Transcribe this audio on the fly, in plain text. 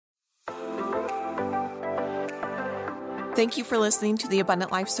Thank you for listening to the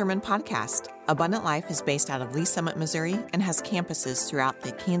Abundant Life Sermon Podcast. Abundant Life is based out of Lee Summit, Missouri, and has campuses throughout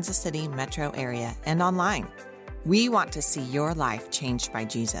the Kansas City metro area and online. We want to see your life changed by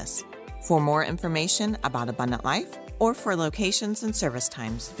Jesus. For more information about Abundant Life or for locations and service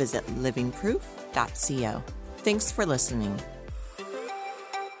times, visit livingproof.co. Thanks for listening.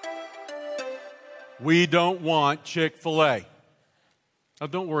 We don't want Chick-fil-A. Now,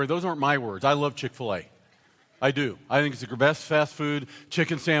 don't worry, those aren't my words. I love Chick-fil-A. I do. I think it's the best fast food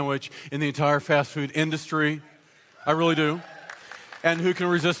chicken sandwich in the entire fast food industry. I really do. And who can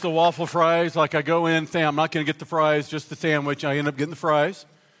resist the waffle fries? Like I go in, I'm not going to get the fries, just the sandwich. I end up getting the fries.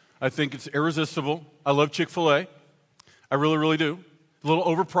 I think it's irresistible. I love Chick-fil-A. I really, really do. A little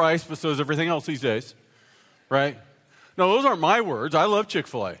overpriced, but so is everything else these days, right? No, those aren't my words. I love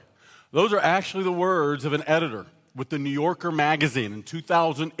Chick-fil-A. Those are actually the words of an editor with the New Yorker magazine in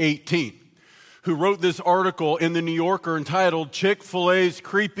 2018 who wrote this article in the New Yorker entitled Chick-fil-A's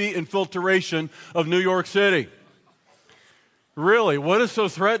Creepy Infiltration of New York City. Really, what is so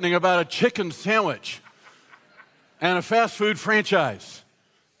threatening about a chicken sandwich and a fast food franchise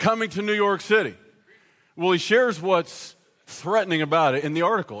coming to New York City? Well, he shares what's threatening about it in the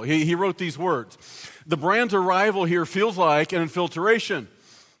article. He wrote these words. The brand's arrival here feels like an infiltration,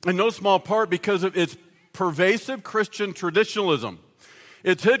 in no small part because of its pervasive Christian traditionalism.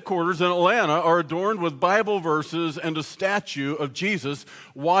 Its headquarters in Atlanta are adorned with Bible verses and a statue of Jesus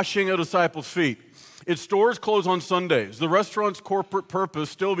washing a disciple's feet. Its stores close on Sundays. The restaurant's corporate purpose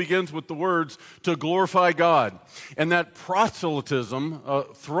still begins with the words, to glorify God. And that proselytism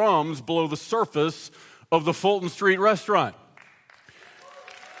thrums below the surface of the Fulton Street restaurant.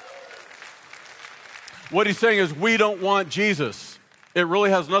 What he's saying is, we don't want Jesus. It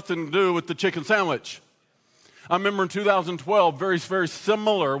really has nothing to do with the chicken sandwich. I remember in 2012, very, very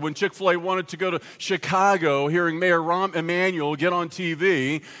similar, when Chick-fil-A wanted to go to Chicago, hearing Mayor Rahm Emanuel get on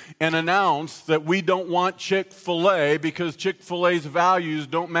TV and announce that we don't want Chick-fil-A because Chick-fil-A's values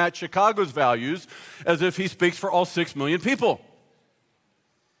don't match Chicago's values, as if he speaks for all 6 million people.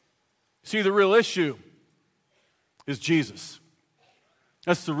 See, the real issue is Jesus.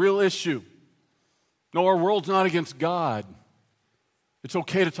 That's the real issue. No, our world's not against God. It's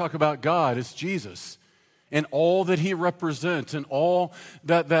okay to talk about God. It's Jesus and all that he represents and all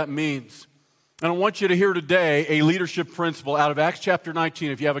that that means. And I want you to hear today a leadership principle out of Acts chapter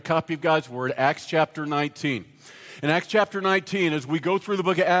 19. If you have a copy of God's Word, Acts chapter 19. In Acts chapter 19, as we go through the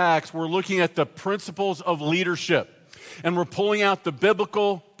book of Acts, we're looking at the principles of leadership. And we're pulling out the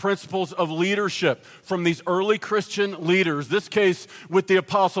biblical principles of leadership from these early Christian leaders, this case with the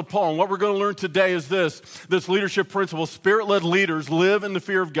Apostle Paul. And what we're going to learn today is this leadership principle. Spirit-led leaders live in the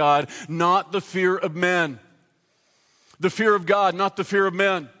fear of God, not the fear of men. The fear of God, not the fear of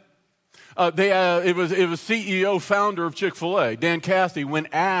men. It was CEO, founder of Chick-fil-A, Dan Cathy, when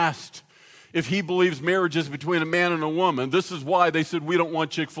asked if he believes marriage is between a man and a woman. This is why they said, we don't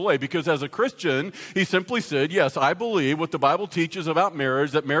want Chick-fil-A. Because as a Christian, he simply said, yes, I believe what the Bible teaches about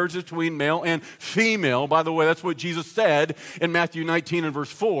marriage, that marriage is between male and female. By the way, that's what Jesus said in Matthew 19 and verse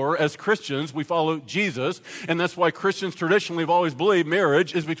 4. As Christians, we follow Jesus, and that's why Christians traditionally have always believed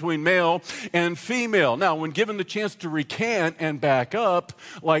marriage is between male and female. Now, when given the chance to recant and back up,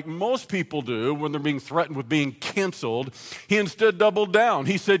 like most people do when they're being threatened with being canceled, he instead doubled down.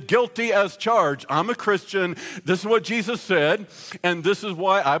 He said, guilty as charged. I'm a Christian. This is what Jesus said, and this is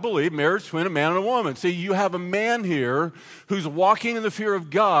why I believe marriage between a man and a woman. See, you have a man here who's walking in the fear of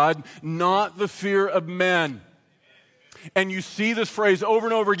God, not the fear of men. And you see this phrase over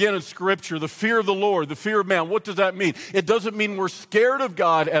and over again in Scripture, the fear of the Lord, the fear of man. What does that mean? It doesn't mean we're scared of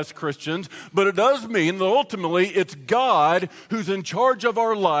God as Christians, but it does mean that ultimately it's God who's in charge of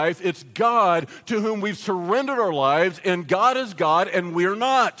our life. It's God to whom we've surrendered our lives, and God is God and we're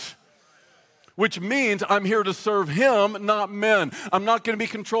not. Which means I'm here to serve him, not men. I'm not going to be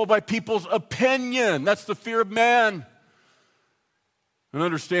controlled by people's opinion. That's the fear of man. And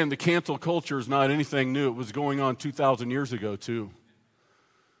understand, the cancel culture is not anything new. It was going on 2,000 years ago, too.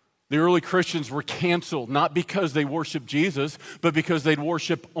 The early Christians were canceled, not because they worshiped Jesus, but because they'd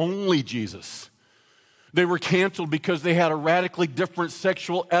worship only Jesus. They were canceled because they had a radically different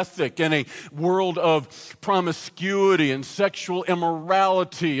sexual ethic and a world of promiscuity and sexual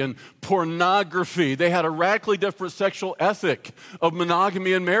immorality and pornography. They had a radically different sexual ethic of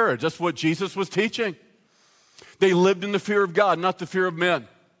monogamy and marriage. That's what Jesus was teaching. They lived in the fear of God, not the fear of men.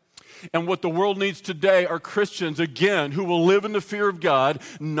 And what the world needs today are Christians, again, who will live in the fear of God,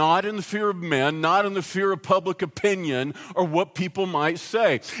 not in the fear of men, not in the fear of public opinion or what people might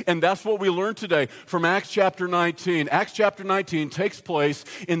say. And that's what we learned today from Acts chapter 19. Acts chapter 19 takes place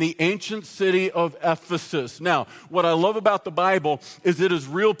in the ancient city of Ephesus. Now, what I love about the Bible is it is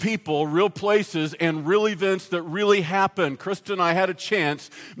real people, real places, and real events that really happen. Krista and I had a chance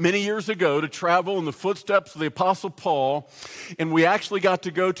many years ago to travel in the footsteps of the Apostle Paul, and we actually got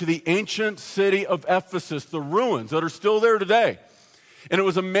to go to the ancient city of Ephesus, the ruins that are still there today. And it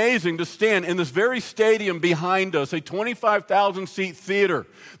was amazing to stand in this very stadium behind us, a 25,000-seat theater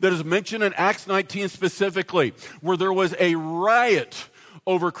that is mentioned in Acts 19 specifically, where there was a riot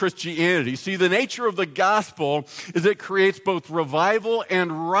over Christianity. See, the nature of the gospel is it creates both revival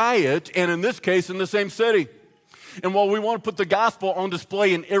and riot, and in this case, in the same city. And while we want to put the gospel on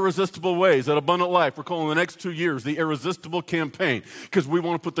display in irresistible ways at Abundant Life, we're calling the next 2 years the Irresistible Campaign, because we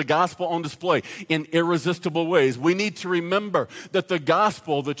want to put the gospel on display in irresistible ways. We need to remember that the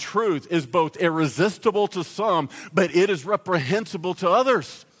gospel, the truth, is both irresistible to some, but it is reprehensible to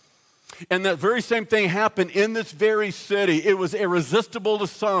others. And that very same thing happened in this very city. It was irresistible to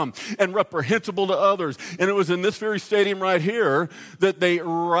some and reprehensible to others. And it was in this very stadium right here that they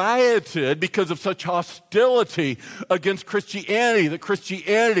rioted because of such hostility against Christianity, that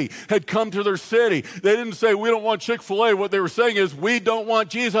Christianity had come to their city. They didn't say, we don't want Chick-fil-A. What they were saying is, we don't want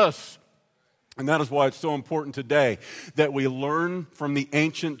Jesus. And that is why it's so important today that we learn from the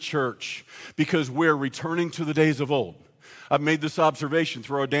ancient church, because we're returning to the days of old. I've made this observation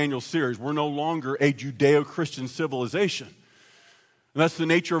through our Daniel series. We're no longer a Judeo-Christian civilization. And that's the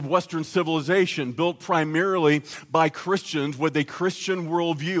nature of Western civilization, built primarily by Christians with a Christian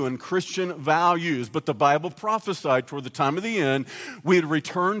worldview and Christian values. But the Bible prophesied toward the time of the end, we'd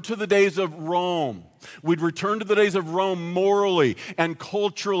return to the days of Rome. We'd return to the days of Rome morally and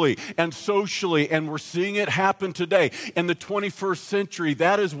culturally and socially, and we're seeing it happen today in the 21st century.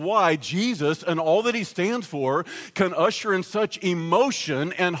 That is why Jesus and all that he stands for can usher in such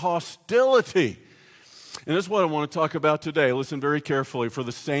emotion and hostility. And this is what I want to talk about today. Listen very carefully. For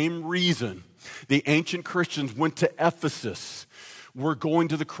the same reason the ancient Christians went to Ephesus, we're going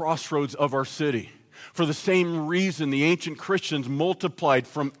to the crossroads of our city. For the same reason the ancient Christians multiplied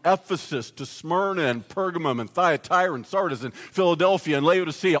from Ephesus to Smyrna and Pergamum and Thyatira and Sardis and Philadelphia and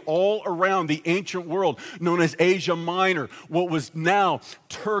Laodicea, all around the ancient world known as Asia Minor, what was now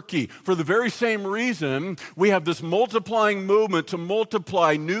Turkey. For the very same reason, we have this multiplying movement to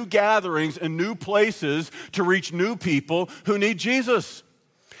multiply new gatherings and new places to reach new people who need Jesus.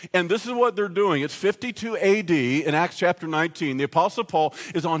 And this is what they're doing. It's 52 AD in Acts chapter 19. The Apostle Paul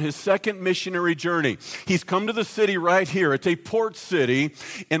is on his second missionary journey. He's come to the city right here. It's a port city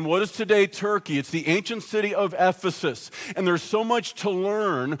in what is today Turkey. It's the ancient city of Ephesus. And there's so much to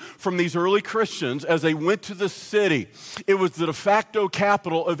learn from these early Christians as they went to the city. It was the de facto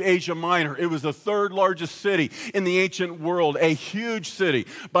capital of Asia Minor. It was the third largest city in the ancient world, a huge city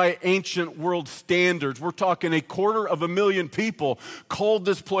by ancient world standards. We're talking 250,000 people called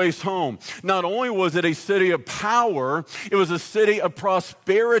this place home. Not only was it a city of power, it was a city of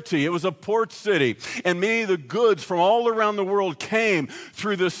prosperity. It was a port city, and many of the goods from all around the world came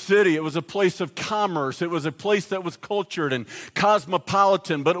through this city. It was a place of commerce. It was a place that was cultured and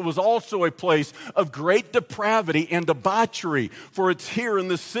cosmopolitan, but it was also a place of great depravity and debauchery, for it's here in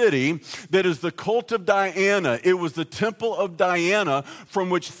the city that is the cult of Diana. It was the temple of Diana from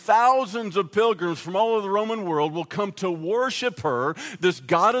which thousands of pilgrims from all over the Roman world will come to worship her, this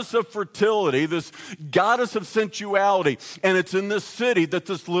goddess of fertility, this goddess of sensuality. And it's in this city that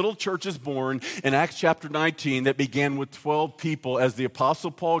this little church is born in Acts chapter 19 that began with 12 people as the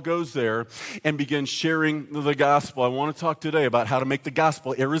Apostle Paul goes there and begins sharing the gospel. I want to talk today about how to make the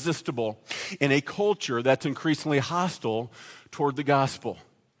gospel irresistible in a culture that's increasingly hostile toward the gospel.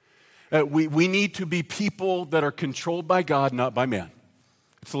 We need to be people that are controlled by God, not by man.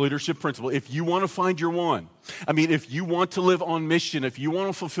 It's the leadership principle. If you want to find your one, if you want to live on mission, if you want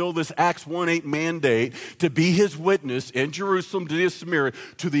to fulfill this Acts 1:8 mandate to be his witness in Jerusalem, Judea, Samaria,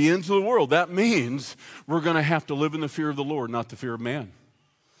 to the ends of the world, that means we're going to have to live in the fear of the Lord, not the fear of man.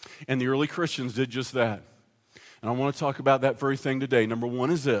 And the early Christians did just that. And I want to talk about that very thing today. Number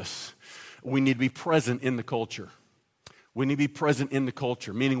one is this: we need to be present in the culture. We need to be present in the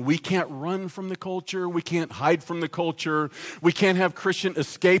culture, meaning we can't run from the culture. We can't hide from the culture. We can't have Christian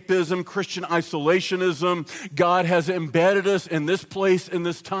escapism, Christian isolationism. God has embedded us in this place, in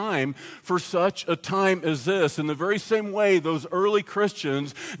this time, for such a time as this. In the very same way, those early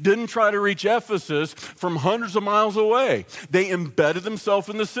Christians didn't try to reach Ephesus from hundreds of miles away. They embedded themselves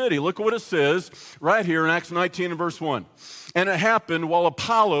in the city. Look at what it says right here in Acts 19 and verse 1. And it happened while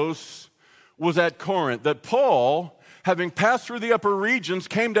Apollos was at Corinth that Paul, having passed through the upper regions,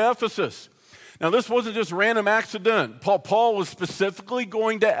 came to Ephesus. Now, this wasn't just random accident. Paul was specifically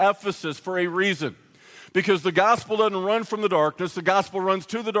going to Ephesus for a reason, because the gospel doesn't run from the darkness, the gospel runs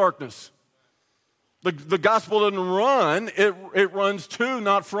to the darkness. The gospel doesn't run, it runs to,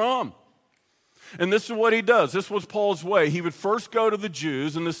 not from. And this is what he does. This was Paul's way. He would first go to the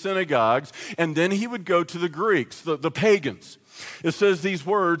Jews in the synagogues, and then he would go to the Greeks, the pagans. It says these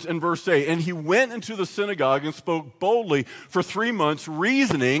words in verse 8, and he went into the synagogue and spoke boldly for 3 months,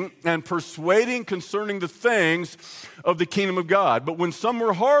 reasoning and persuading concerning the things of the kingdom of God. But when some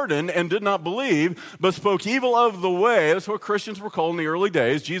were hardened and did not believe, but spoke evil of the way, that's what Christians were called in the early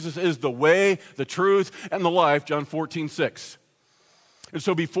days. Jesus is the way, the truth, and the life, John 14:6. And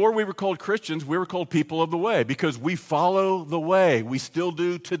so before we were called Christians, we were called people of the way because we follow the way. We still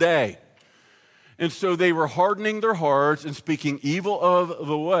do today. And so they were hardening their hearts and speaking evil of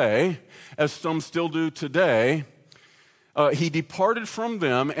the way, as some still do today. He departed from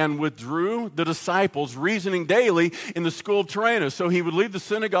them and withdrew the disciples, reasoning daily in the school of Tyrannus. So he would leave the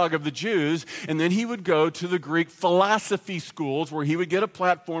synagogue of the Jews, and then he would go to the Greek philosophy schools where he would get a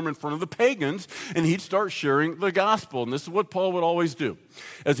platform in front of the pagans, and he'd start sharing the gospel. And this is what Paul would always do,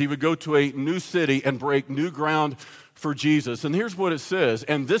 as he would go to a new city and break new ground for Jesus. And here's what it says,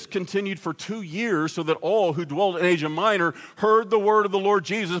 and this continued for 2 years, so that all who dwelled in Asia Minor heard the word of the Lord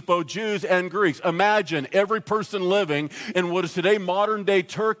Jesus, both Jews and Greeks. Imagine every person living in what is today modern day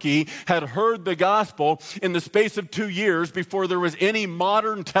Turkey had heard the gospel in the space of 2 years before there was any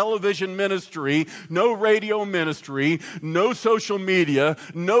modern television ministry, no radio ministry, no social media,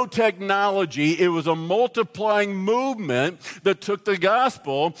 no technology. It was a multiplying movement that took the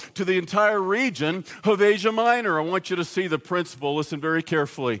gospel to the entire region of Asia Minor. I want you to see the principle. Listen very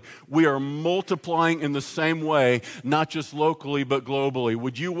carefully. We are multiplying in the same way, not just locally, but globally.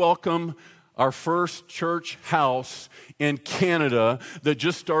 Would you welcome our first church house in Canada that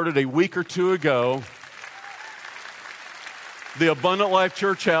just started a week or two ago? The Abundant Life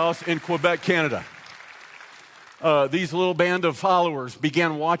Church House in Quebec, Canada. These little band of followers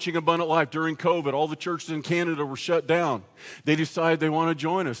began watching Abundant Life during COVID. All the churches in Canada were shut down. They decided they want to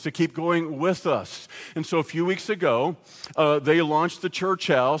join us, to keep going with us. And so a few weeks ago, they launched the church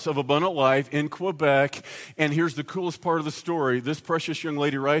house of Abundant Life in Quebec. And here's the coolest part of the story. This precious young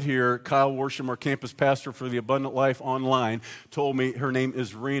lady right here, Kyle Worsham, our campus pastor for the Abundant Life Online, told me her name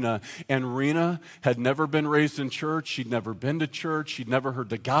is Rena. And Rena had never been raised in church. She'd never been to church. She'd never heard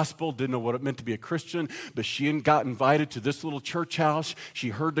the gospel, didn't know what it meant to be a Christian. But she got invited to this little church house. She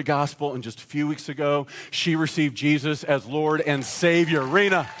heard the gospel, and just a few weeks ago, she received Jesus as Lord and Savior.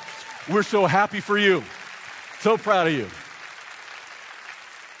 Rena, we're so happy for you. So proud of you.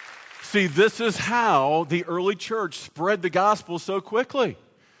 See, this is how the early church spread the gospel so quickly.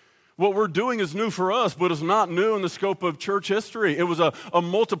 What we're doing is new for us, but it's not new in the scope of church history. It was a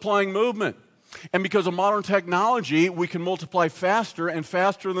multiplying movement. And because of modern technology, we can multiply faster and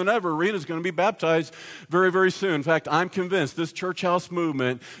faster than ever. Rena's going to be baptized very, very soon. In fact, I'm convinced this church house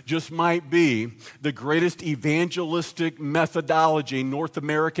movement just might be the greatest evangelistic methodology North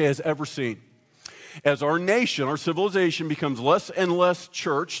America has ever seen. As our nation, our civilization becomes less and less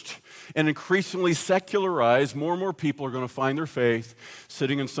churched and increasingly secularized, more and more people are going to find their faith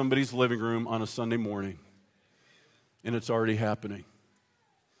sitting in somebody's living room on a Sunday morning. And it's already happening.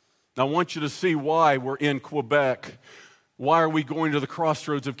 Now, I want you to see why we're in Quebec. Why are we going to the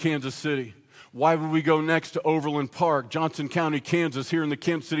crossroads of Kansas City? Why would we go next to Overland Park, Johnson County, Kansas, here in the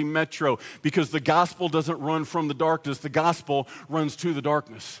Kansas City metro? Because the gospel doesn't run from the darkness. The gospel runs to the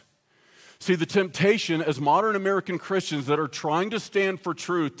darkness. See, the temptation as modern American Christians that are trying to stand for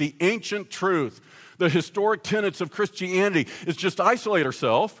truth, the ancient truth, the historic tenets of Christianity, is just isolate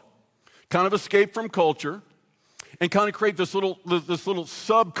ourselves, kind of escape from culture, and kind of create this little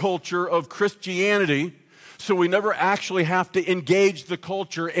subculture of Christianity so we never actually have to engage the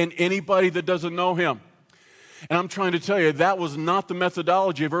culture and anybody that doesn't know him. And I'm trying to tell you, that was not the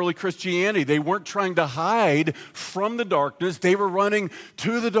methodology of early Christianity. They weren't trying to hide from the darkness. They were running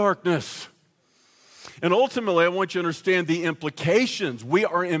to the darkness. And ultimately, I want you to understand the implications. We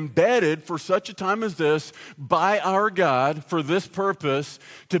are embedded for such a time as this by our God for this purpose,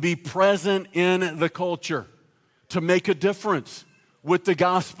 to be present in the culture. to make a difference with the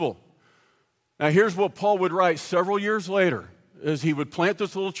gospel. Now, here's what Paul would write several years later as he would plant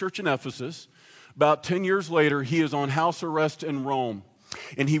this little church in Ephesus. About 10 years later, he is on house arrest in Rome,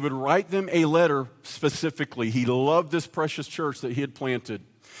 and he would write them a letter specifically. He loved this precious church that he had planted.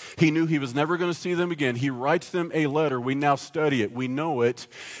 He knew he was never going to see them again. He writes them a letter. We now study it. We know it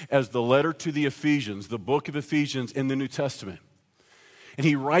as the letter to the Ephesians, the book of Ephesians in the New Testament. And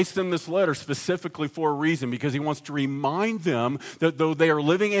he writes them this letter specifically for a reason, because he wants to remind them that though they are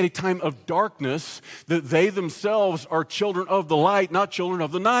living at a time of darkness, that they themselves are children of the light, not children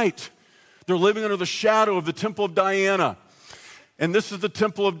of the night. They're living under the shadow of the Temple of Diana. And this is the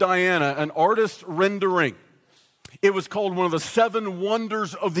Temple of Diana, an artist rendering. It was called one of the 7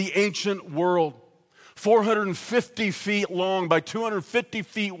 wonders of the ancient world. 450 feet long by 250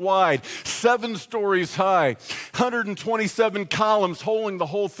 feet wide, 7 stories high, 127 columns holding the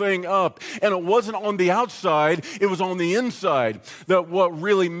whole thing up. And it wasn't on the outside, it was on the inside. That what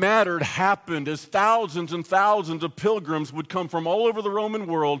really mattered happened as thousands and thousands of pilgrims would come from all over the Roman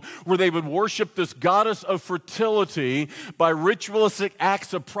world, where they would worship this goddess of fertility by ritualistic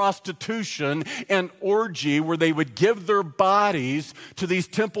acts of prostitution and orgy, where they would give their bodies to these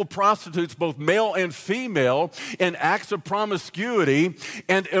temple prostitutes, both male and female, in acts of promiscuity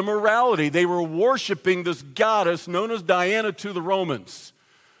and immorality. They were worshiping this goddess known as Diana to the Romans,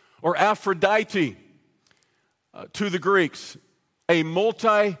 or Aphrodite to the Greeks, a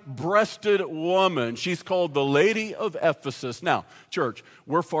multi-breasted woman. She's called the Lady of Ephesus. Now, church,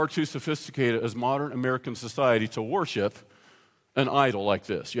 we're far too sophisticated as modern American society to worship an idol like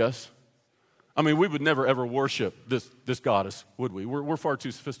this, yes? I mean, we would never ever worship this goddess, would we? We're far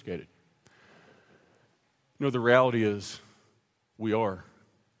too sophisticated. No, the reality is we are.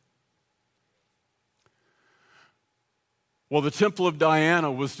 Well, the Temple of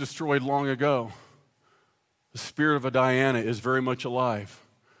Diana was destroyed long ago. The spirit of a Diana is very much alive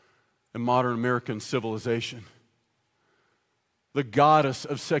in modern American civilization. The goddess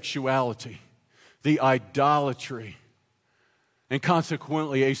of sexuality, the idolatry, and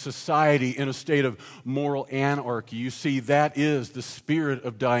consequently a society in a state of moral anarchy. You see, that is the spirit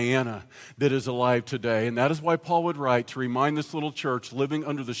of Diana that is alive today. And that is why Paul would write to remind this little church living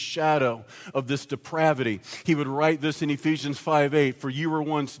under the shadow of this depravity. He would write this in Ephesians 5:8, "For you were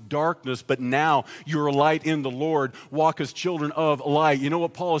once darkness, but now you are light in the Lord. Walk as children of light." You know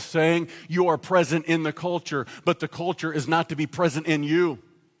what Paul is saying? You are present in the culture, but the culture is not to be present in you.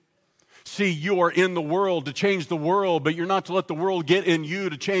 See, you are in the world to change the world, but you're not to let the world get in you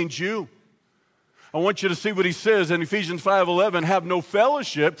to change you. I want you to see what he says in Ephesians 5:11, "Have no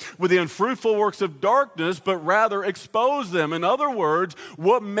fellowship with the unfruitful works of darkness, but rather expose them." In other words,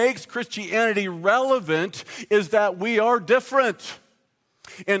 what makes Christianity relevant is that we are different.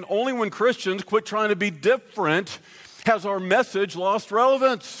 And only when Christians quit trying to be different has our message lost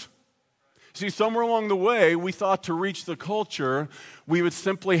relevance. See, somewhere along the way, we thought to reach the culture, we would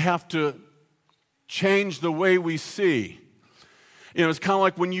simply have to change the way we see. You know, it's kind of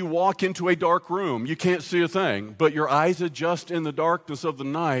like when you walk into a dark room, you can't see a thing, but your eyes adjust in the darkness of the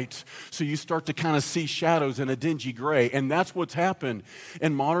night, so you start to kind of see shadows in a dingy gray. And that's what's happened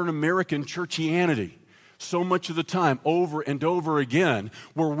in modern American churchianity. So much of the time, over and over again,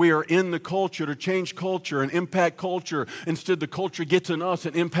 where we are in the culture to change culture and impact culture. Instead, the culture gets in us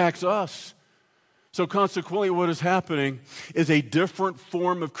and impacts us. So consequently, what is happening is a different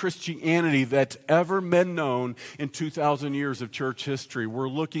form of Christianity that's ever been known in 2,000 years of church history. We're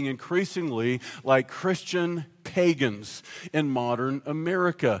looking increasingly like Christian pagans in modern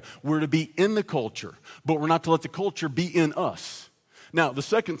America. We're to be in the culture, but we're not to let the culture be in us. Now, the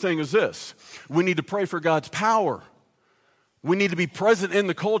second thing is this. We need to pray for God's power. We need to be present in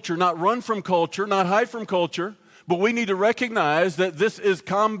the culture, not run from culture, not hide from culture. But we need to recognize that this is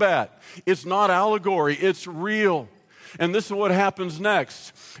combat. It's not allegory. It's real. And this is what happens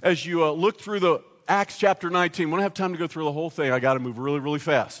next. As you look through the Acts chapter 19, we don't have time to go through the whole thing. I got to move really, really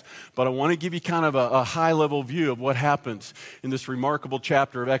fast. But I want to give you kind of a high-level view of what happens in this remarkable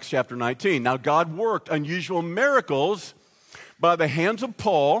chapter of Acts chapter 19. Now, God worked unusual miracles by the hands of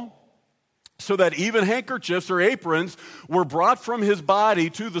Paul, so that even handkerchiefs or aprons were brought from his body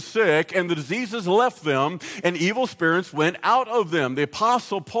to the sick, and the diseases left them, and evil spirits went out of them. The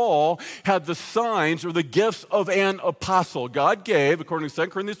apostle Paul had the signs or the gifts of an apostle. God gave, according to 2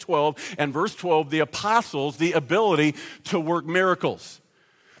 Corinthians 12 and verse 12, the apostles the ability to work miracles.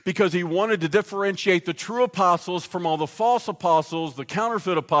 because he wanted to differentiate the true apostles from all the false apostles, the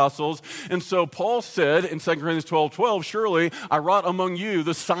counterfeit apostles. And so Paul said in 2 Corinthians 12:12, surely I wrought among you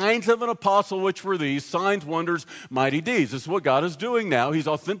the signs of an apostle, which were these, signs, wonders, mighty deeds. This is what God is doing now. He's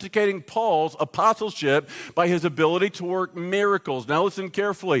authenticating Paul's apostleship by his ability to work miracles. Now listen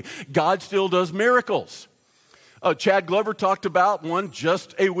carefully. God still does miracles. Chad Glover talked about one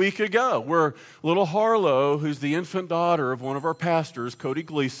just a week ago where little Harlow, who's the infant daughter of one of our pastors, Cody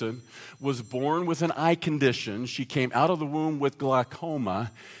Gleason, was born with an eye condition. She came out of the womb with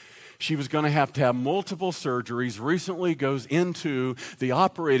glaucoma. She was going to have multiple surgeries, recently goes into the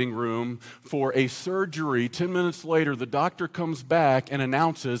operating room for a surgery. 10 minutes later, the doctor comes back and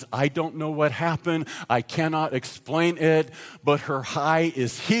announces, I don't know what happened. I cannot explain it, but her eye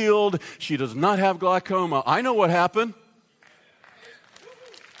is healed. She does not have glaucoma. I know what happened.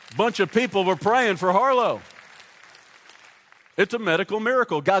 Bunch of people were praying for Harlow. It's a medical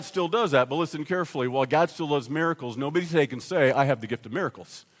miracle. God still does that, but listen carefully. While God still does miracles, nobody today can say, I have the gift of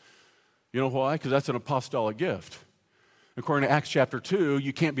miracles. You know why? Because that's an apostolic gift. According to Acts chapter 2,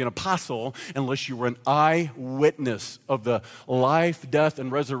 you can't be an apostle unless you were an eyewitness of the life, death, and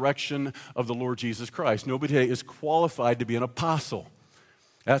resurrection of the Lord Jesus Christ. Nobody today is qualified to be an apostle.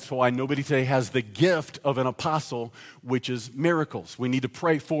 That's why nobody today has the gift of an apostle, which is miracles. We need to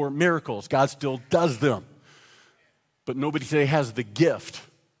pray for miracles. God still does them. But nobody today has the gift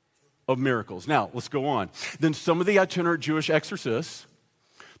of miracles. Now, let's go on. Then some of the itinerant Jewish exorcists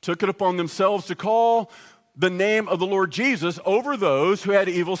took it upon themselves to call the name of the Lord Jesus over those who had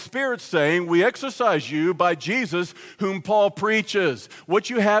evil spirits, saying, we exorcise you by Jesus whom Paul preaches. What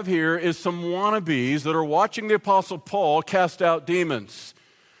you have here is some wannabes that are watching the Apostle Paul cast out demons.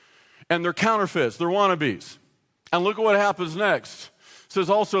 And they're counterfeits, they're wannabes. And look at what happens next. It says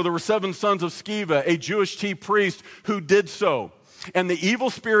also there were 7 sons of Sceva, a Jewish chief priest, who did so. And the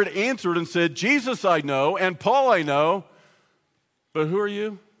evil spirit answered and said, Jesus I know, and Paul I know, but who are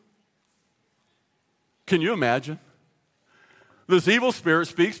you? Can you imagine? This evil spirit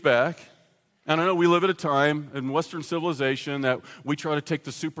speaks back. And I know we live at a time in Western civilization that we try to take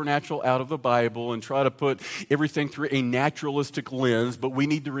the supernatural out of the Bible and try to put everything through a naturalistic lens, but we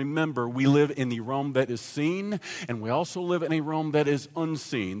need to remember we live in the realm that is seen, and we also live in a realm that is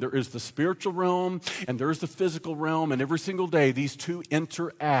unseen. There is the spiritual realm, and there is the physical realm, and every single day these two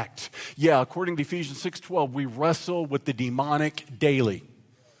interact. Yeah, according to Ephesians 6:12, we wrestle with the demonic daily.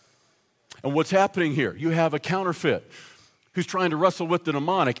 And what's happening here? You have a counterfeit who's trying to wrestle with the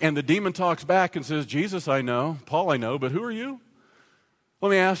demonic, and the demon talks back and says, Jesus I know, Paul I know, but who are you? Let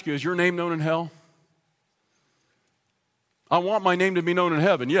me ask you, is your name known in hell? I want my name to be known in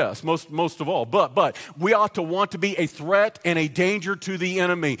heaven, yes, most of all. But we ought to want to be a threat and a danger to the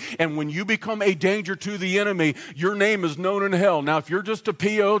enemy. And when you become a danger to the enemy, your name is known in hell. Now, if you're just a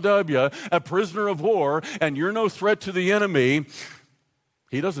POW, a prisoner of war, and you're no threat to the enemy,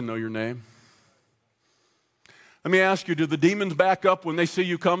 he doesn't know your name. Let me ask you, do the demons back up when they see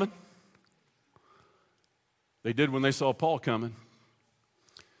you coming? They did when they saw Paul coming.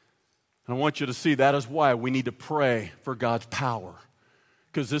 And I want you to see that is why we need to pray for God's power.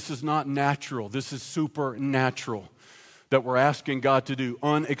 Because this is not natural. This is supernatural that we're asking God to do,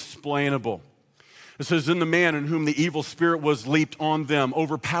 unexplainable. It says, in the man in whom the evil spirit was leaped on them,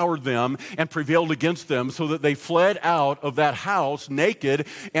 overpowered them, and prevailed against them, so that they fled out of that house naked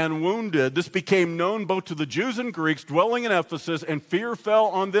and wounded. This became known both to the Jews and Greeks dwelling in Ephesus, and fear fell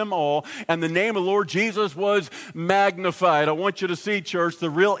on them all, and the name of the Lord Jesus was magnified. I want you to see, church, the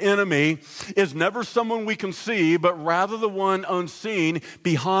real enemy is never someone we can see, but rather the one unseen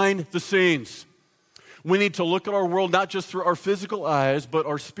behind the scenes. We need to look at our world not just through our physical eyes, but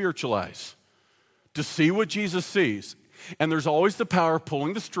our spiritual eyes, to see what Jesus sees. And there's always the power of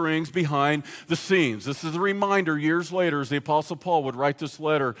pulling the strings behind the scenes. This is a reminder years later as the Apostle Paul would write this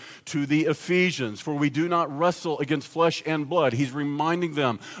letter to the Ephesians, for we do not wrestle against flesh and blood. He's reminding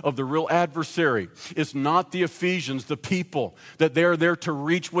them of the real adversary. It's not the Ephesians, the people, that they're there to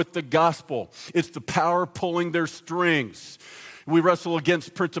reach with the gospel. It's the power pulling their strings. We wrestle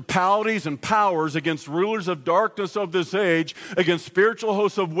against principalities and powers, against rulers of darkness of this age, against spiritual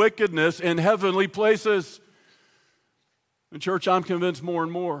hosts of wickedness in heavenly places. And church, I'm convinced more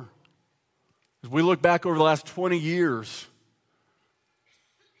and more, as we look back over the last 20 years,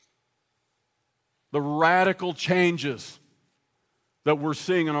 the radical changes that we're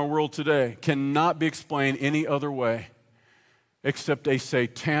seeing in our world today cannot be explained any other way except a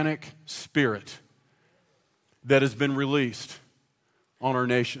satanic spirit that has been released on our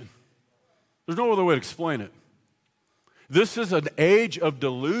nation. There's no other way to explain it. This is an age of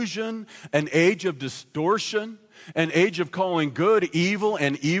delusion, an age of distortion, an age of calling good evil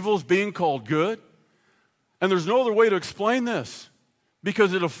and evil's being called good. And there's no other way to explain this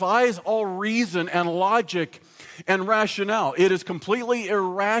because it defies all reason and logic and rationale. It is completely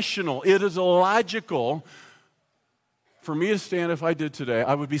irrational. It is illogical. For me to stand, if I did today,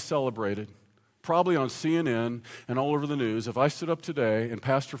 I would be celebrated, probably on CNN and all over the news. If I stood up today and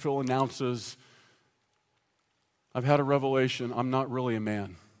Pastor Phil announces, I've had a revelation, I'm not really a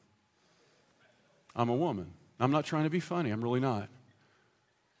man. I'm a woman. I'm not trying to be funny, I'm really not.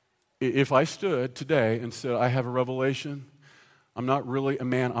 If I stood today and said, I have a revelation, I'm not really a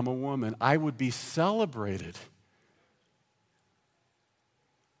man, I'm a woman, I would be celebrated.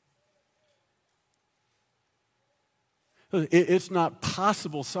 It's not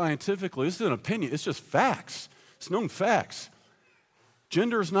possible scientifically. This is an opinion. It's just facts. It's known facts.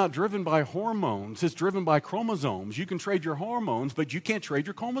 Gender is not driven by hormones. It's driven by chromosomes. You can trade your hormones, but you can't trade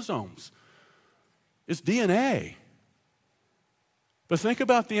your chromosomes. It's DNA. But think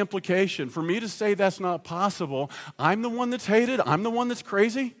about the implication. For me to say that's not possible, I'm the one that's hated. I'm the one that's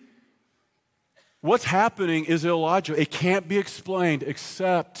crazy. What's happening is illogical. It can't be explained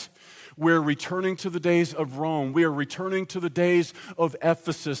except we're returning to the days of Rome. We are returning to the days of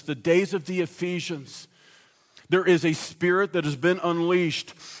Ephesus, the days of the Ephesians. There is a spirit that has been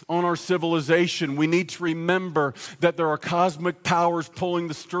unleashed on our civilization. We need to remember that there are cosmic powers pulling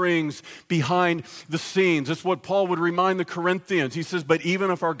the strings behind the scenes. That's what Paul would remind the Corinthians. He says, but even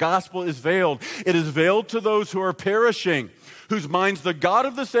if our gospel is veiled, it is veiled to those who are perishing, whose minds the God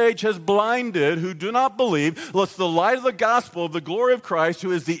of this age has blinded, who do not believe, lest the light of the gospel of the glory of Christ,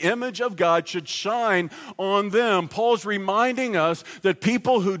 who is the image of God, should shine on them. Paul's reminding us that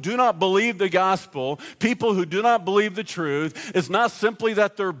people who do not believe the gospel, people who do not believe the truth, it's not simply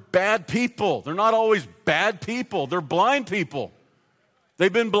that they're bad people. They're not always bad people. They're blind people.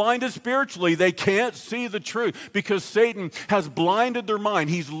 They've been blinded spiritually. They can't see the truth because Satan has blinded their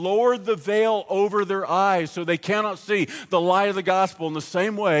mind. He's lowered the veil over their eyes so they cannot see the light of the gospel. In the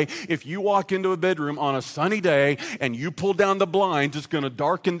same way, if you walk into a bedroom on a sunny day and you pull down the blinds, it's going to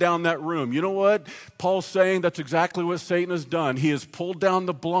darken down that room. You know what? Paul's saying that's exactly what Satan has done. He has pulled down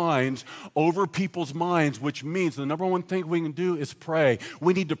the blinds over people's minds, which means the number one thing we can do is pray.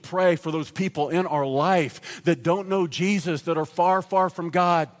 We need to pray for those people in our life that don't know Jesus, that are far, far from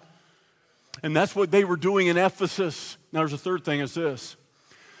God. And that's what they were doing in Ephesus. Now there's a third thing, is this.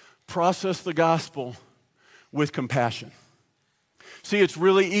 Process the gospel with compassion. See, it's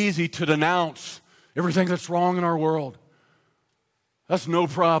really easy to denounce everything that's wrong in our world. That's no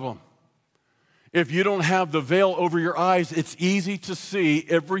problem. If you don't have the veil over your eyes, it's easy to see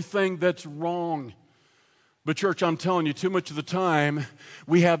everything that's wrong. But church, I'm telling you, too much of the time,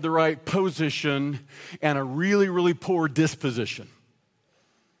 we have the right position and a really, really poor disposition.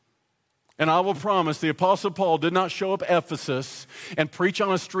 And I will promise the Apostle Paul did not show up Ephesus and preach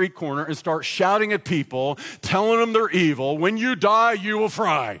on a street corner and start shouting at people, telling them they're evil. When you die, you will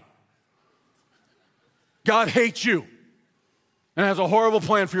fry. God hates you and has a horrible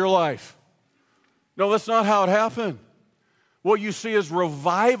plan for your life. No, that's not how it happened. What you see is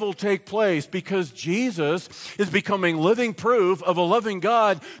revival take place because Jesus is becoming living proof of a loving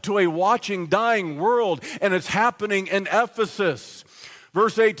God to a watching, dying world, and it's happening in Ephesus.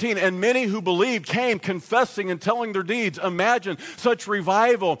 Verse 18, and many who believed came confessing and telling their deeds. Imagine such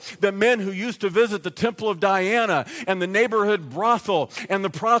revival that men who used to visit the temple of Diana and the neighborhood brothel and the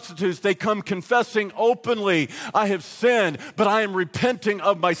prostitutes, they come confessing openly, I have sinned, but I am repenting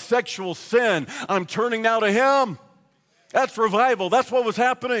of my sexual sin. I'm turning now to Him. That's revival. That's what was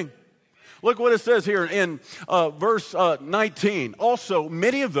happening. Look what it says here in verse 19. Also,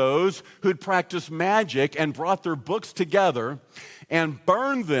 many of those who'd practiced magic and brought their books together and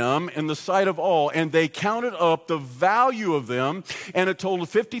burned them in the sight of all, and they counted up the value of them, and it totaled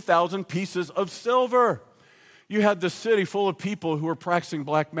 50,000 pieces of silver. You had this city full of people who were practicing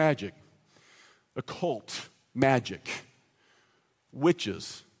black magic, occult magic,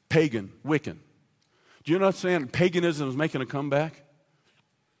 witches, pagan, Wiccan. Do you know what I'm saying? Paganism is making a comeback.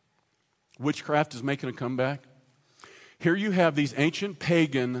 Witchcraft is making a comeback. Here you have these ancient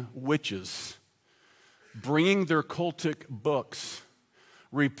pagan witches bringing their cultic books,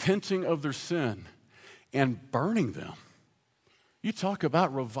 repenting of their sin, and burning them. You talk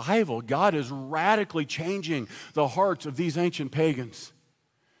about revival. God is radically changing the hearts of these ancient pagans.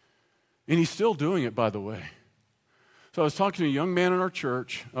 And He's still doing it, by the way. So I was talking to a young man in our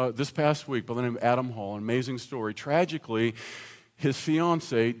church this past week by the name of Adam Hall, an amazing story. Tragically, his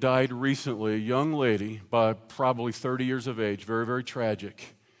fiancée died recently, a young lady, by probably 30 years of age, very, very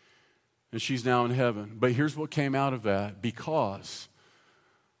tragic. and she's now in heaven. But here's what came out of that because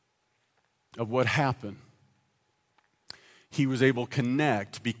of what happened. He was able to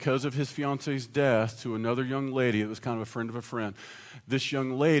connect, because of his fiance's death, to another young lady that was kind of a friend of a friend. This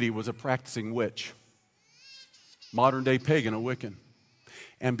young lady was a practicing witch, modern day pagan, a Wiccan.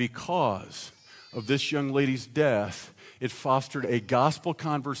 And because of this young lady's death, it fostered a gospel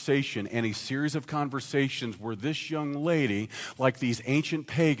conversation and a series of conversations where this young lady, like these ancient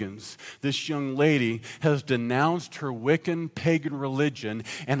pagans, this young lady has denounced her Wiccan pagan religion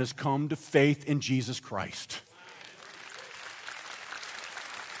and has come to faith in Jesus Christ.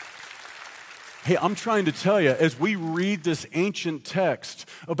 Hey, I'm trying to tell you, as we read this ancient text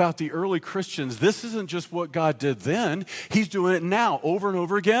about the early Christians, this isn't just what God did then. He's doing it now, over and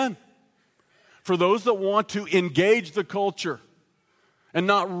over again. For those that want to engage the culture and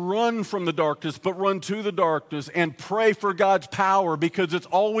not run from the darkness, but run to the darkness and pray for God's power, because it's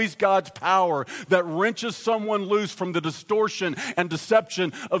always God's power that wrenches someone loose from the distortion and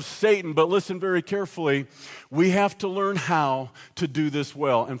deception of Satan. But listen very carefully, we have to learn how to do this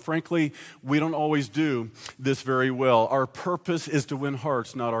well. And frankly, we don't always do this very well. Our purpose is to win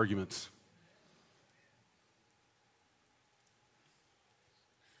hearts, not arguments.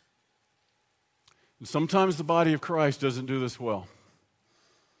 And sometimes the body of Christ doesn't do this well.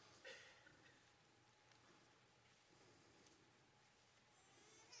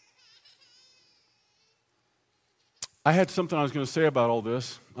 I had something I was going to say about all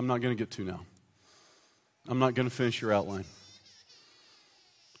this. I'm not going to get to now. I'm not going to finish your outline.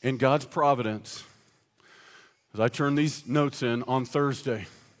 In God's providence, as I turned these notes in on Thursday,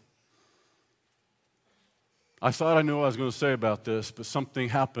 I thought I knew what I was going to say about this, but something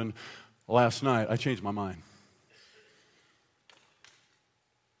happened last night. I changed my mind.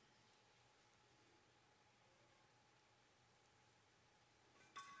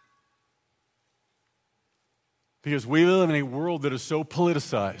 Because we live in a world that is so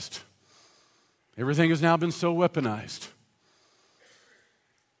politicized. Everything has now been so weaponized.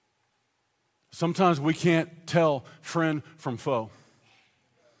 Sometimes we can't tell friend from foe.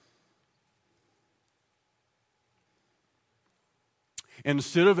 And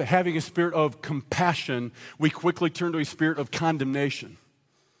instead of having a spirit of compassion, we quickly turn to a spirit of condemnation.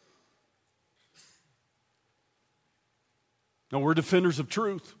 Now, we're defenders of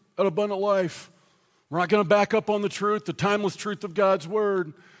truth at Abundant Life. We're not going to back up on the truth, the timeless truth of God's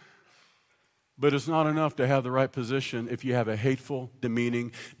Word. But it's not enough to have the right position if you have a hateful,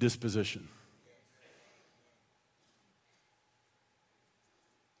 demeaning disposition.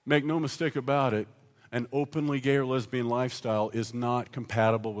 Make no mistake about it, an openly gay or lesbian lifestyle is not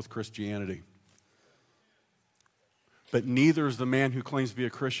compatible with Christianity. But neither is the man who claims to be a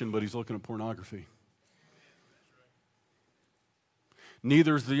Christian, but he's looking at pornography.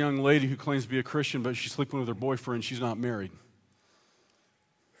 Neither is the young lady who claims to be a Christian, but she's sleeping with her boyfriend, she's not married.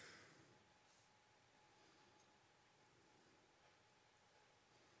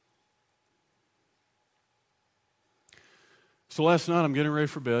 So last night, I'm getting ready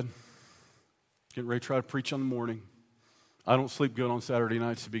for bed. Getting ready to try to preach on the morning. I don't sleep good on Saturday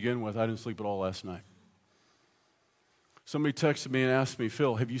nights to begin with. I didn't sleep at all last night. Somebody texted me and asked me,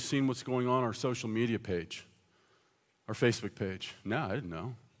 Phil, have you seen what's going on our social media page? Our Facebook page? No, I didn't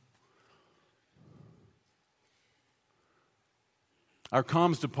know. Our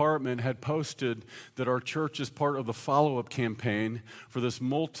comms department had posted that our church is part of the follow-up campaign for this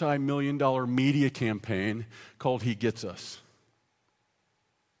multi-million-dollar media campaign called He Gets Us.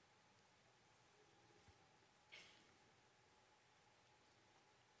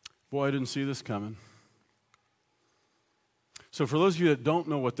 Boy, I didn't see this coming. So for those of you that don't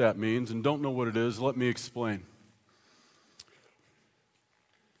know what that means and don't know what it is, let me explain.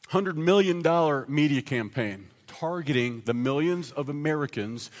 $100 million media campaign targeting the millions of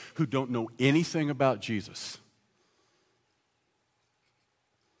Americans who don't know anything about Jesus.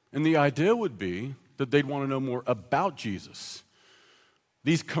 And the idea would be that they'd want to know more about Jesus.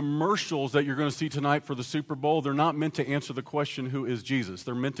 These commercials that you're going to see tonight for the Super Bowl, they're not meant to answer the question, who is Jesus?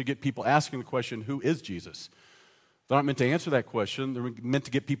 They're meant to get people asking the question, who is Jesus? They're not meant to answer that question. They're meant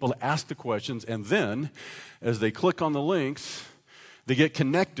to get people to ask the questions, and then as they click on the links, they get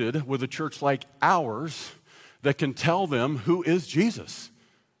connected with a church like ours that can tell them who is Jesus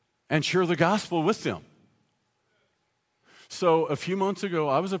and share the gospel with them. So a few months ago,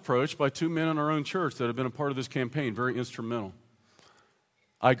 I was approached by two men in our own church that have been a part of this campaign, very instrumental.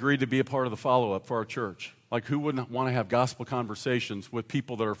 I agreed to be a part of the follow-up for our church. Like, who wouldn't want to have gospel conversations with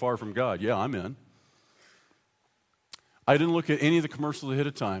people that are far from God? Yeah, I'm in. I didn't look at any of the commercials ahead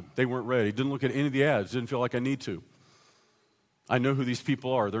of time. They weren't ready. Didn't look at any of the ads. Didn't feel like I need to. I know who these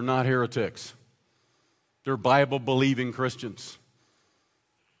people are. They're not heretics. They're Bible-believing Christians.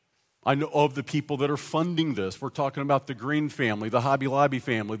 I know of the people that are funding this. We're talking about the Green family, the Hobby Lobby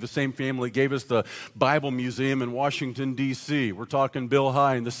family, the same family that gave us the Bible Museum in Washington, D.C. We're talking Bill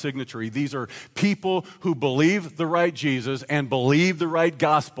High and the Signatory. These are people who believe the right Jesus and believe the right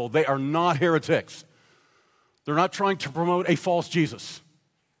gospel. They are not heretics. They're not trying to promote a false Jesus.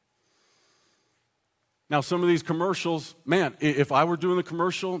 Now, some of these commercials, man, if I were doing the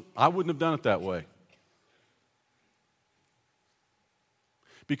commercial, I wouldn't have done it that way.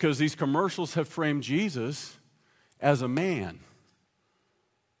 Because these commercials have framed Jesus as a man.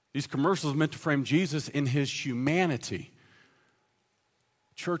 These commercials are meant to frame Jesus in his humanity.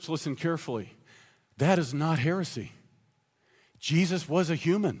 Church, listen carefully. That is not heresy. Jesus was a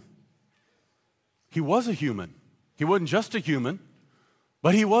human. He was a human. He wasn't just a human,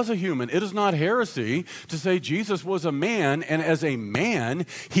 but he was a human. It is not heresy to say Jesus was a man, and as a man,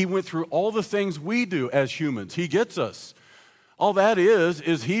 he went through all the things we do as humans. He gets us. All that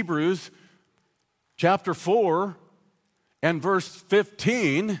is Hebrews chapter 4 and verse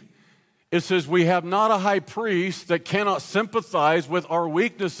 15. It says, we have not a high priest that cannot sympathize with our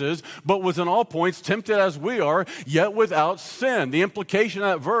weaknesses, but was in all points tempted as we are, yet without sin. The implication of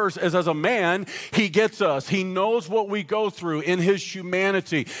that verse is as a man, he gets us. He knows what we go through in his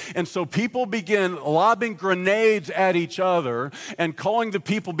humanity. And so people begin lobbing grenades at each other and calling the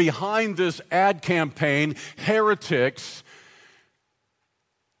people behind this ad campaign heretics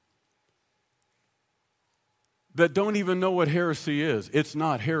that don't even know what heresy is. It's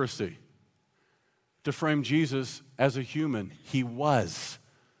not heresy to frame Jesus as a human. He was.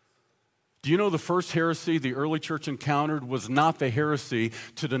 Do you know the first heresy the early church encountered was not the heresy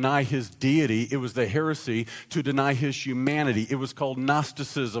to deny his deity, it was the heresy to deny his humanity. It was called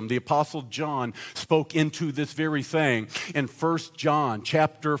Gnosticism. The Apostle John spoke into this very thing in 1 John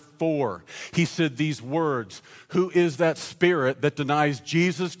chapter 4. He said these words, "Who is that spirit that denies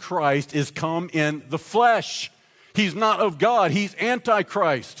Jesus Christ is come in the flesh?" He's not of God. He's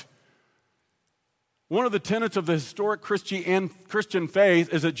Antichrist. One of the tenets of the historic Christian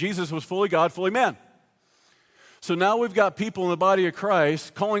faith is that Jesus was fully God, fully man. So now we've got people in the body of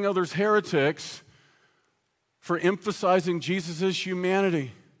Christ calling others heretics for emphasizing Jesus'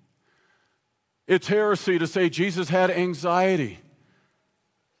 humanity. It's heresy to say Jesus had anxiety.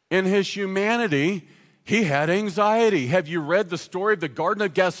 In his humanity, he had anxiety. Have you read the story of the Garden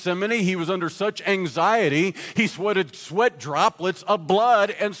of Gethsemane? He was under such anxiety, he sweated sweat droplets of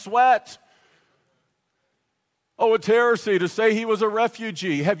blood and sweat. Oh, it's heresy to say he was a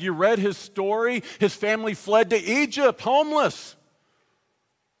refugee. Have you read his story? His family fled to Egypt, homeless.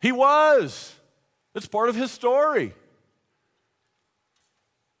 He was. It's part of his story.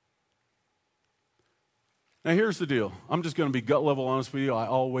 Now, here's the deal. I'm just going to be gut level honest with you. I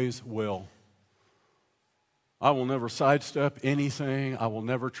always will. I will never sidestep anything. I will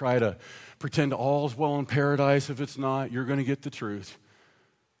never try to pretend all's well in paradise if it's not. You're going to get the truth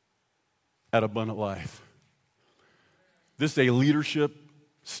at Abundant Life. This is a leadership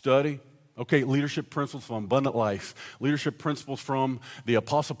study. Okay, leadership principles from Abundant Life. Leadership principles from the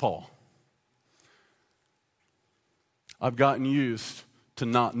Apostle Paul. I've gotten used to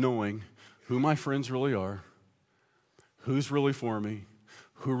not knowing who my friends really are, who's really for me,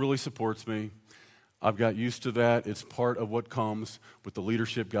 who really supports me. I've got used to that. It's part of what comes with the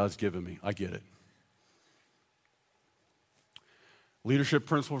leadership God's given me. I get it. Leadership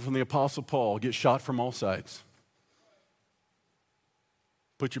principle from the Apostle Paul: get shot from all sides.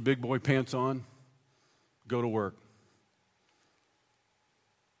 Put your big boy pants on, go to work.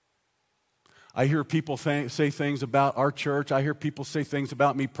 I hear people say things about our church. I hear people say things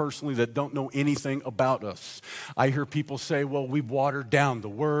about me personally that don't know anything about us. I hear people say, well, we've watered down the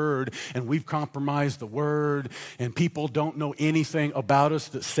word and we've compromised the word, and people don't know anything about us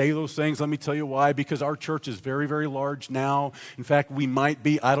that say those things. Let me tell you why. Because our church is very, very large now. In fact, we might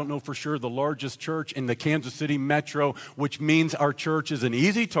be, I don't know for sure, the largest church in the Kansas City metro, which means our church is an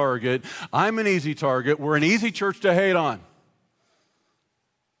easy target. I'm an easy target. We're an easy church to hate on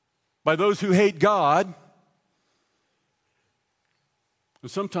by those who hate God,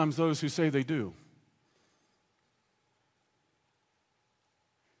 and sometimes those who say they do.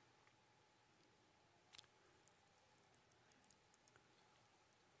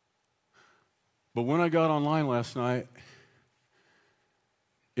 But when I got online last night,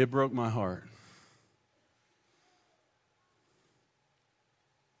 it broke my heart.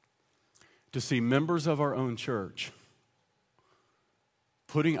 To see members of our own church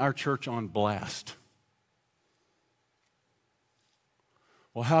putting our church on blast.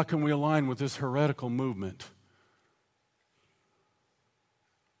 Well, how can we align with this heretical movement?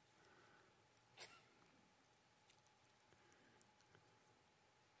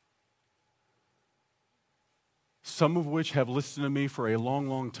 some of which have listened to me for a long,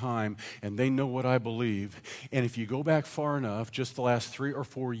 long time, and they know what I believe. And if you go back far enough, just the last 3 or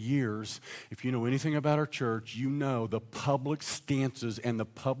 4 years, if you know anything about our church, you know the public stances and the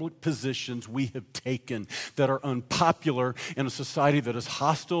public positions we have taken that are unpopular in a society that is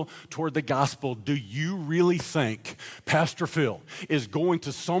hostile toward the gospel. Do you really think Pastor Phil is going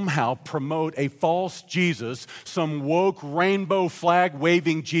to somehow promote a false Jesus, some woke rainbow flag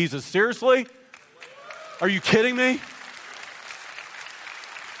waving Jesus? Seriously? Are you kidding me?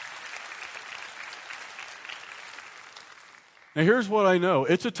 Now here's what I know.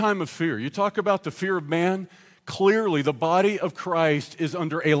 It's a time of fear. You talk about the fear of man. Clearly, the body of Christ is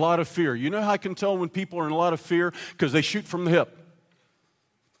under a lot of fear. You know how I can tell when people are in a lot of fear? Because they shoot from the hip.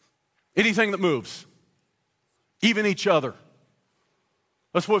 Anything that moves. Even each other.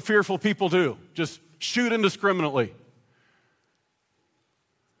 That's what fearful people do. Just shoot indiscriminately.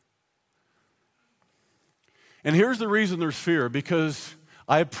 And here's the reason there's fear, because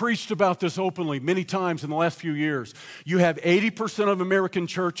I have preached about this openly many times in the last few years. You have 80% of American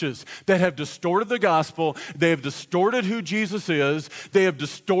churches that have distorted the gospel. They have distorted who Jesus is. They have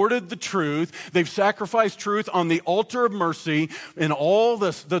distorted the truth. They've sacrificed truth on the altar of mercy in all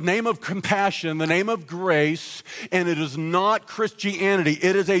this, the name of compassion, the name of grace, and it is not Christianity.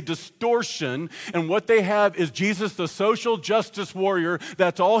 It is a distortion, and what they have is Jesus, the social justice warrior.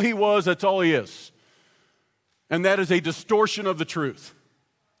 That's all he was. That's all he is. And that is a distortion of the truth.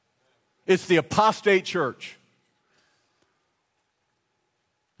 It's the apostate church.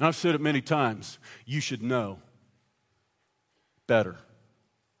 And I've said it many times. You should know better.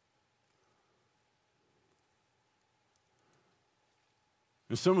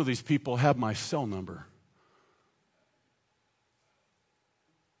 And some of these people have my cell number.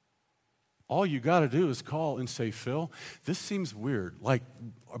 All you got to do is call and say, Phil, this seems weird. Like,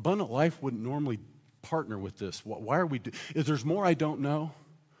 Abundant Life wouldn't normally partner with this. Why are we is there more I don't know?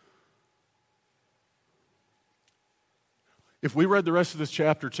 If we read the rest of this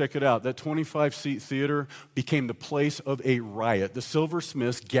chapter, check it out. That 25-seat theater became the place of a riot. The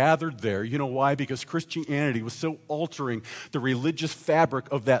silversmiths gathered there. You know why? Because Christianity was so altering the religious fabric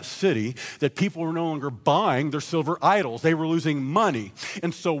of that city that people were no longer buying their silver idols. They were losing money.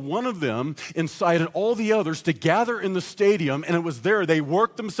 And so one of them incited all the others to gather in the stadium, and it was there they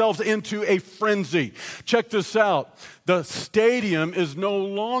worked themselves into a frenzy. Check this out. The stadium is no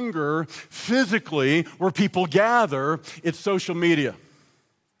longer physically where people gather. It's social media.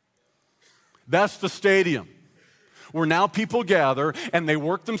 That's the stadium where now people gather and they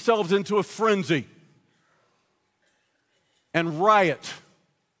work themselves into a frenzy and riot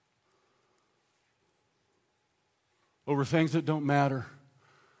over things that don't matter.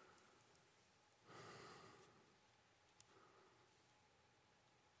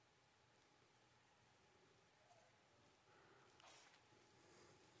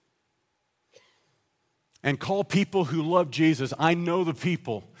 And call people who love Jesus. I know the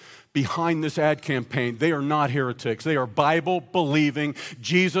people behind this ad campaign. They are not heretics. They are Bible-believing,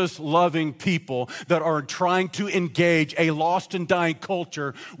 Jesus-loving people that are trying to engage a lost and dying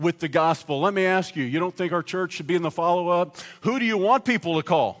culture with the gospel. Let me ask you, you don't think our church should be in the follow-up? Who do you want people to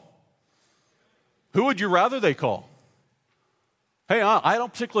call? Who would you rather they call? Hey, I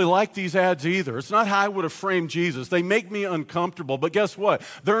don't particularly like these ads either. It's not how I would have framed Jesus. They make me uncomfortable, but guess what?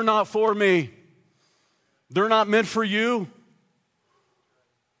 They're not for me. They're not meant for you.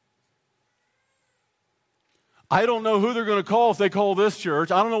 I don't know who they're going to call if they call this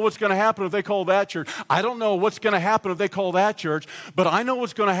church. I don't know what's going to happen if they call that church. I don't know what's going to happen if they call that church. But I know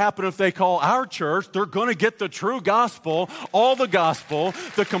what's going to happen if they call our church. They're going to get the true gospel, all the gospel,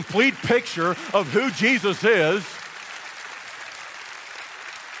 the complete picture of who Jesus is.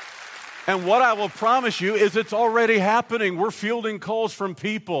 And what I will promise you is it's already happening. We're fielding calls from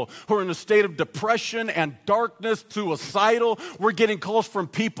people who are in a state of depression and darkness, suicidal. We're getting calls from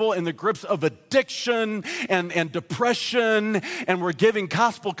people in the grips of addiction and depression. And we're giving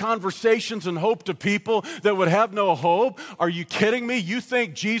gospel conversations and hope to people that would have no hope. Are you kidding me? You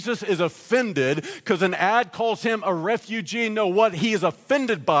think Jesus is offended because an ad calls him a refugee? No, what he is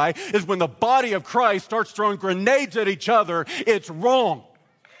offended by is when the body of Christ starts throwing grenades at each other. It's wrong.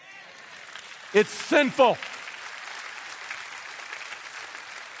 It's sinful.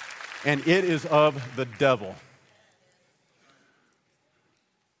 And it is of the devil.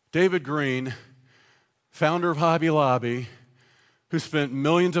 David Green, founder of Hobby Lobby, who spent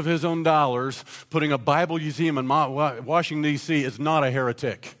millions of his own dollars putting a Bible museum in Washington, D.C., is not a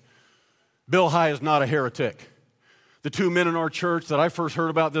heretic. Bill High is not a heretic. The two men in our church that I first heard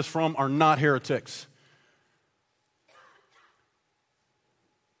about this from are not heretics.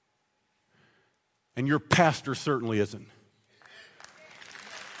 And your pastor certainly isn't.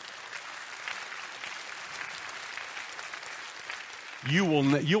 You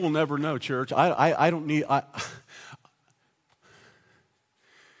will never know, church. I don't need...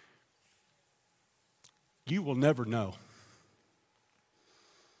 You will never know.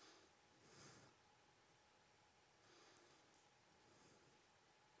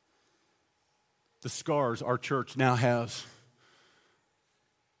 The scars our church now has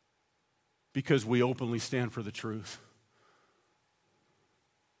because we openly stand for the truth.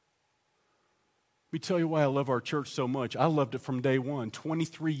 Let me tell you why I love our church so much. I loved it from day one.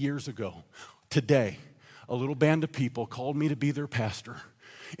 23 years ago, today, a little band of people called me to be their pastor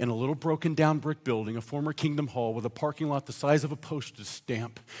in a little broken down brick building, a former Kingdom Hall with a parking lot the size of a postage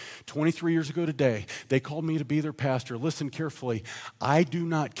stamp. 23 years ago today, they called me to be their pastor. Listen carefully. I do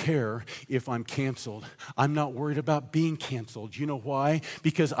not care if I'm canceled. I'm not worried about being canceled. You know why?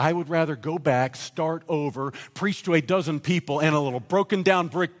 Because I would rather go back, start over, preach to a dozen people in a little broken down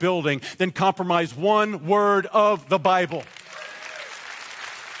brick building than compromise one word of the Bible.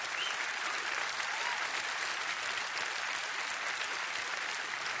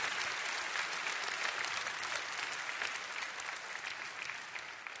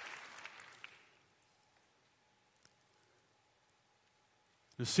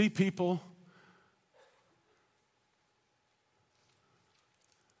 To see people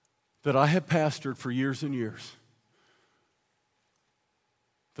that I have pastored for years and years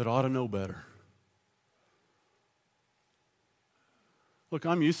that ought to know better. Look,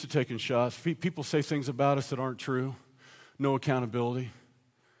 I'm used to taking shots. People say things about us that aren't true. No accountability.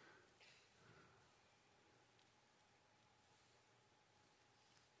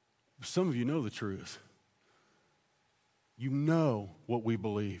 Some of you know the truth. You know what we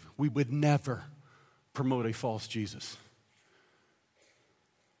believe. We would never promote a false Jesus.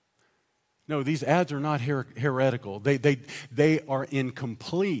 No, these ads are not heretical. They are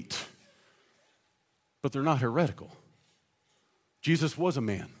incomplete, but they're not heretical. Jesus was a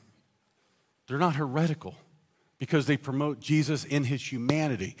man. They're not heretical because they promote Jesus in his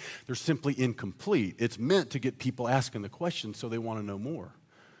humanity. They're simply incomplete. It's meant to get people asking the questions so they want to know more.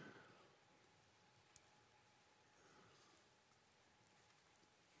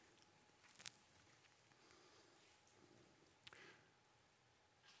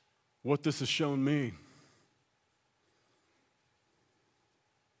 What this has shown me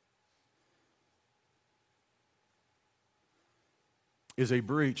is a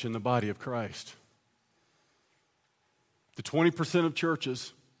breach in the body of Christ. The 20% of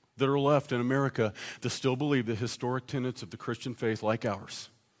churches that are left in America that still believe the historic tenets of the Christian faith like ours.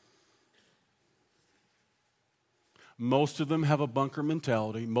 Most of them have a bunker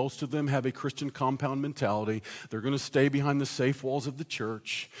mentality. Most of them have a Christian compound mentality. They're going to stay behind the safe walls of the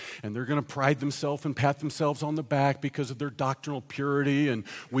church, and they're going to pride themselves and pat themselves on the back because of their doctrinal purity, and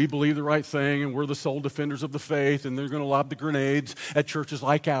we believe the right thing, and we're the sole defenders of the faith, and they're going to lob the grenades at churches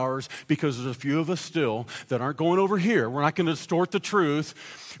like ours because there's a few of us still that aren't going over here. We're not going to distort the truth.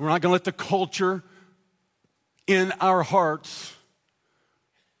 We're not going to let the culture in our hearts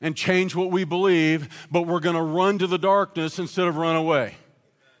and change what we believe, but we're going to run to the darkness instead of run away.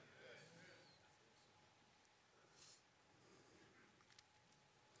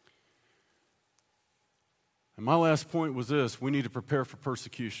 And my last point was this: we need to prepare for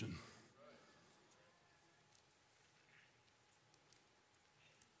persecution.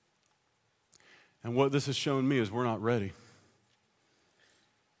 And what this has shown me is we're not ready.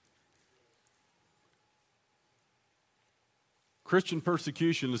 Christian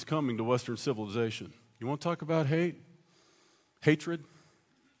persecution is coming to Western civilization. You want to talk about hate? Hatred?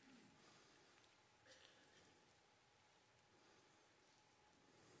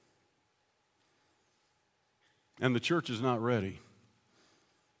 And the church is not ready.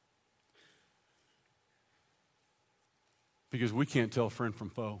 Because we can't tell friend from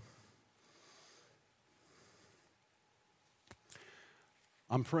foe.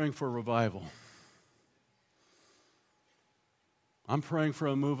 I'm praying for revival. I'm praying for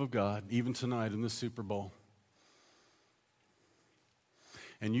a move of God, even tonight in this Super Bowl.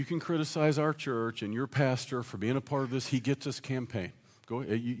 And you can criticize our church and your pastor for being a part of this He Gets Us campaign. Go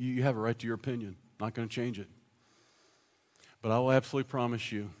ahead. You have a right to your opinion. Not going to change it. But I will absolutely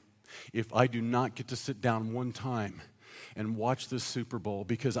promise you, if I do not get to sit down one time and watch this Super Bowl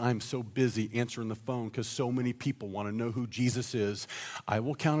because I'm so busy answering the phone because so many people want to know who Jesus is, I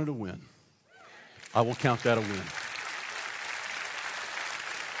will count it a win. I will count that a win.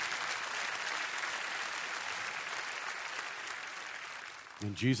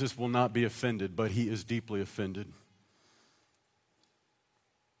 And Jesus will not be offended, but he is deeply offended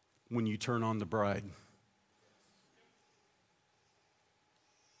when you turn on the bride.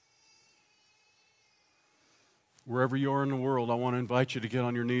 Wherever you are in the world, I want to invite you to get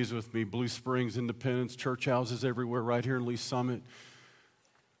on your knees with me. Blue Springs, Independence, church houses everywhere, right here in Lee Summit.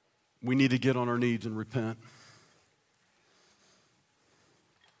 We need to get on our knees and repent.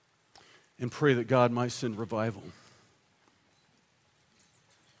 And pray that God might send revival.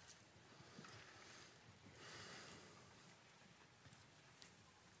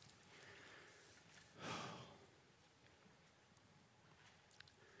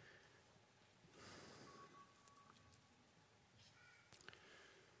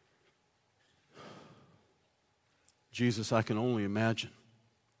 Jesus, I can only imagine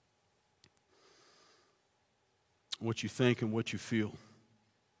what you think and what you feel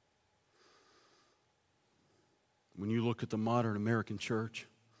when you look at the modern American church.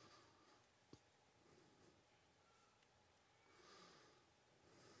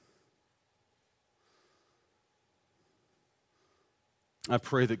 I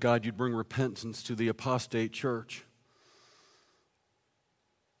pray that, God, you'd bring repentance to the apostate church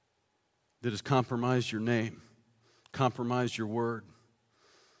that has compromised your name, compromised your word,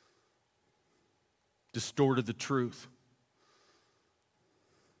 distorted the truth.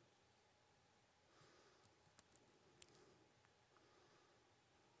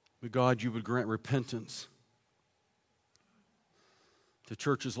 But God, you would grant repentance to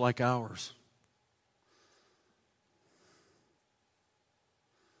churches like ours.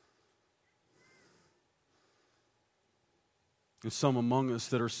 And some among us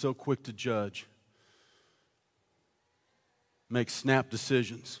that are so quick to judge, make snap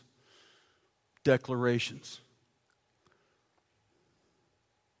decisions, declarations,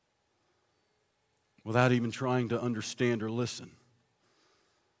 without even trying to understand or listen.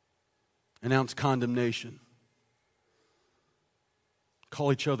 Announce condemnation.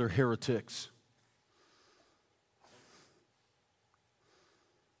 Call each other heretics.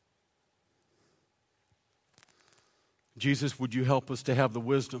 Jesus, would you help us to have the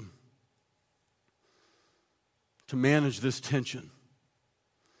wisdom to manage this tension?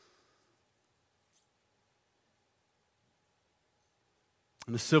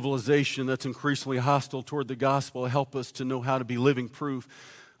 In a civilization that's increasingly hostile toward the gospel, help us to know how to be living proof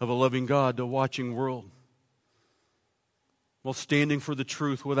of a loving God to a watching world. While standing for the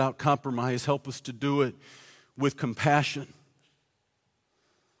truth without compromise, help us to do it with compassion,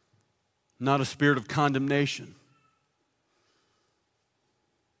 not a spirit of condemnation.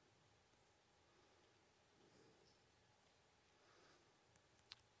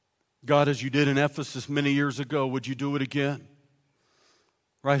 God, as you did in Ephesus many years ago, would you do it again?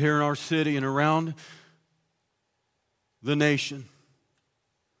 Right here in our city and around the nation,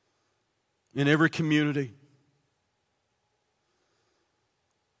 in every community.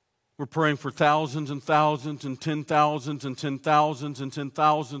 We're praying for thousands and thousands and 10,000s and 10,000s and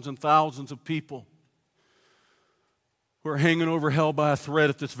 10,000s and thousands of people who are hanging over hell by a thread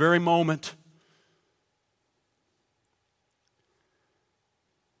at this very moment.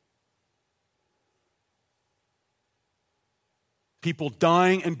 People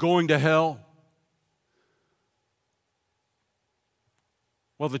dying and going to hell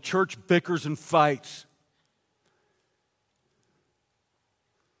while the church bickers and fights.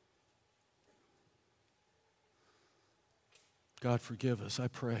 God, forgive us, I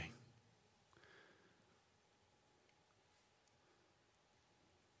pray.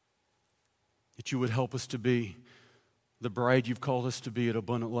 That you would help us to be the bride you've called us to be at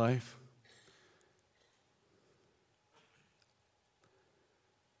Abundant Life.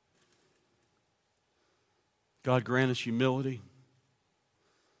 God, grant us humility,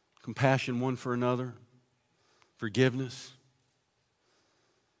 compassion one for another, forgiveness,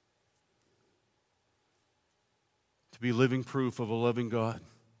 to be living proof of a loving God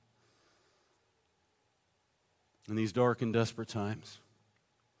in these dark and desperate times.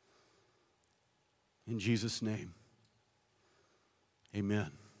 In Jesus' name,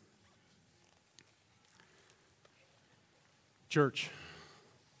 amen. Church,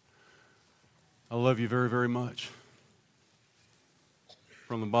 I love you very, very much.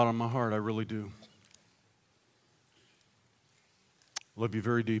 From the bottom of my heart, I really do. Love you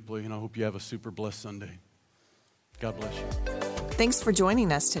very deeply, and I hope you have a super blessed Sunday. God bless you. Thanks for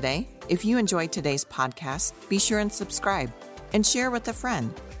joining us today. If you enjoyed today's podcast, be sure and subscribe and share with a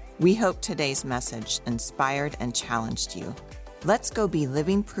friend. We hope today's message inspired and challenged you. Let's go be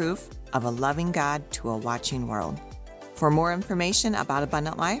living proof of a loving God to a watching world. For more information about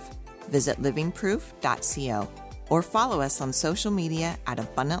Abundant Life, visit livingproof.co or follow us on social media at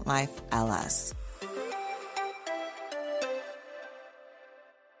Abundant Life LS.